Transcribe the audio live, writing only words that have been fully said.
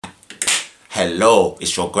Hello,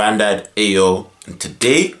 it's your granddad, Ayo, and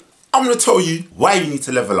today I'm gonna tell you why you need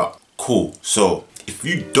to level up. Cool, so if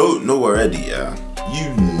you don't know already,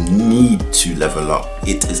 you need to level up.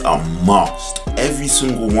 It is a must. Every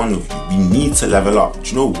single one of you, we need to level up.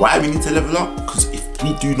 Do you know why we need to level up? Because if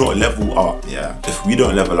we do not level up, if we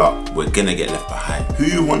don't level up, we're gonna get left behind.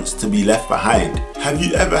 Who wants to be left behind? Have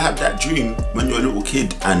you ever had that dream when you're a little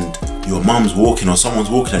kid and your mum's walking or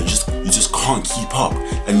someone's walking and you just can't keep up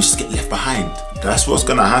and you just get left behind? That's what's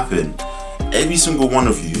gonna happen. Every single one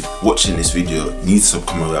of you watching this video needs to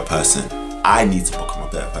become a better person. I need to become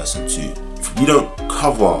a better person too. If we don't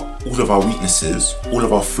cover all of our weaknesses, all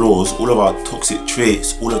of our flaws, all of our toxic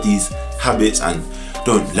traits, all of these habits, and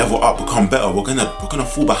don't level up, become better, we're gonna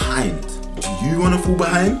fall behind. Do you wanna fall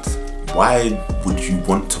behind? Why would you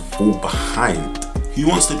want to fall behind? Who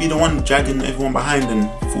wants to be the one dragging everyone behind and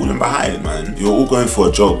falling behind, man? You're all going for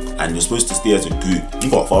a jog and you're supposed to stay as a group.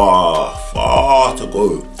 You've got far to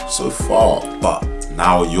go. So far. But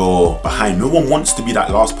now you're behind. No one wants to be that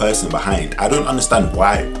last person behind. I don't understand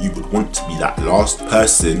why you would want to be that last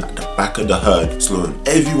person at the back of the herd, slowing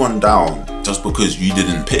everyone down just because you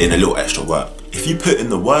didn't put in a little extra work. If you put in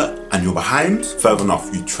the work and you're behind, fair enough,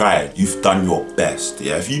 you tried. You've done your best.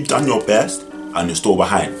 Yeah, if you've done your best and you're still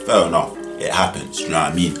behind, fair enough. It happens, you know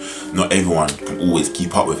what I mean? Not everyone can always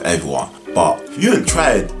keep up with everyone. But if you haven't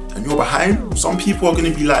tried and you're behind, some people are gonna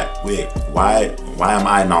be like, wait, why am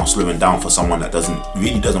I now slowing down for someone that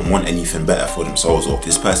really doesn't want anything better for themselves, or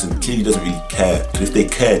this person clearly doesn't really care? Because if they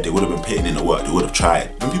cared, they would have been putting in the work, they would have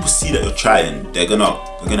tried. When people see that you're trying, they're gonna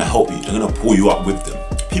help you, they're gonna pull you up with them.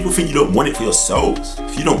 People think you don't want it for yourselves.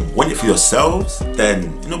 If you don't want it for yourselves,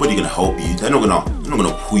 then nobody's gonna help you. They're not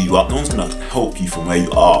gonna pull you up. No one's gonna help you from where you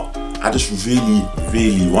are. I just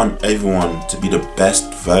really want everyone to be the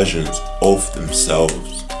best versions of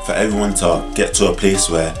themselves. For everyone to get to a place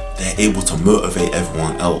where they're able to motivate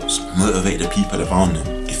everyone else, motivate the people around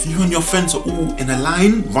them. If you and your friends are all in a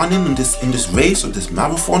line, running in this race or this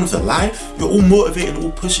marathon of their life, you're all motivated,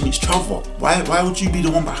 all pushing each other. Why would you be the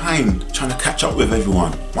one behind, trying to catch up with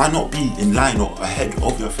everyone? Why not be in line or ahead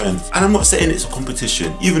of your friends? And I'm not saying it's a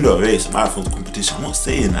competition, even though a race, a marathon's a competition, I'm not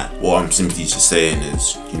saying that. What I'm simply just saying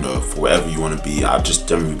is, for whatever you want to be, I just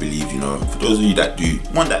generally believe, for those of you that do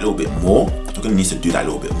want that little bit more, you're gonna need to do that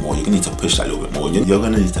little bit more. You're gonna need to push that little bit more. You're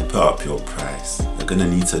gonna need to put up your price. You're gonna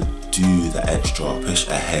need to do the extra, push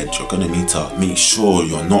ahead. You're gonna need to make sure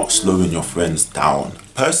you're not slowing your friends down.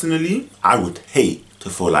 Personally, I would hate to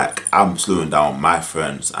feel like I'm slowing down my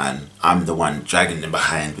friends and I'm the one dragging them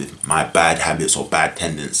behind with my bad habits or bad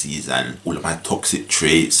tendencies and all of my toxic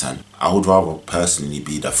traits. And I would rather personally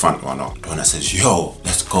be the front runner, the one that says, yo,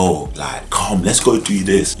 let's go, like, come, let's go do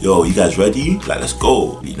this. Yo, you guys ready? Like, let's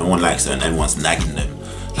go. No one likes it and everyone's nagging them.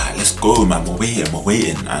 Like, let's go, man, we're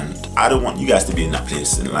waiting. And I don't want you guys to be in that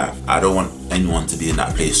place in life. I don't want anyone to be in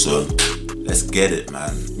that place, so let's get it, man.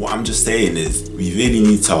 What I'm just saying is, we really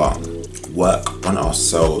need to work on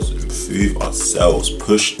ourselves, improve ourselves,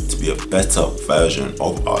 push to be a better version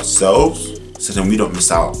of ourselves, so then we don't miss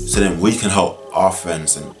out, so then we can help our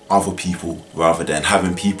friends and other people, rather than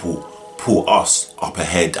having people pull us up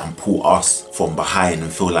ahead and pull us from behind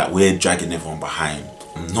and feel like we're dragging everyone behind.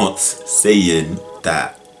 I'm not saying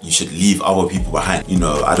that you should leave other people behind.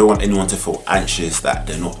 I don't want anyone to feel anxious that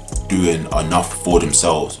they're not doing enough for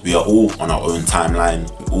themselves. We are all on our own timeline.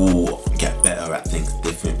 We all get better at things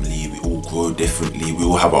differently. We all grow differently. We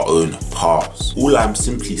all have our own paths. All I'm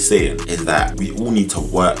simply saying is that we all need to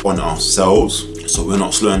work on ourselves so we're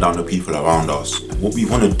not slowing down the people around us. And what we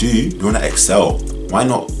want to do, we want to excel. Why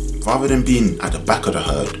not, rather than being at the back of the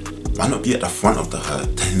herd, why not be at the front of the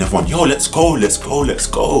herd, telling everyone, yo, let's go. Do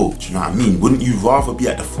you know what I mean? Wouldn't you rather be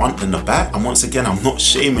at the front than the back? And once again, I'm not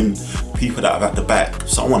shaming people that are at the back.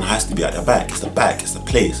 Someone has to be at the back. It's the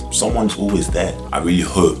place. Someone's always there. I really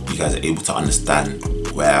hope you guys are able to understand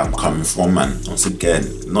where I'm coming from. And once again,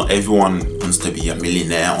 not everyone wants to be a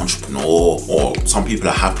millionaire, entrepreneur, or some people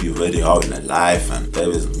are happy where they are in their life, and there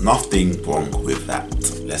is nothing wrong with that.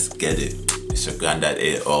 Let's get it. It's your granddad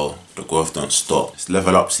AO. The growth don't stop. It's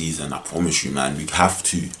level up season, I promise you, man. You have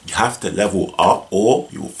to level up or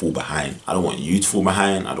you will fall behind. I don't want you to fall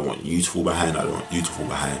behind. I don't want you to fall behind. I don't want you to fall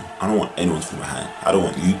behind. I don't want anyone to fall behind. I don't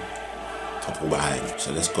want you to fall behind.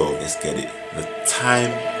 So let's go. Let's get it. The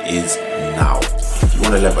time is now. If you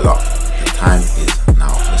want to level up, the time is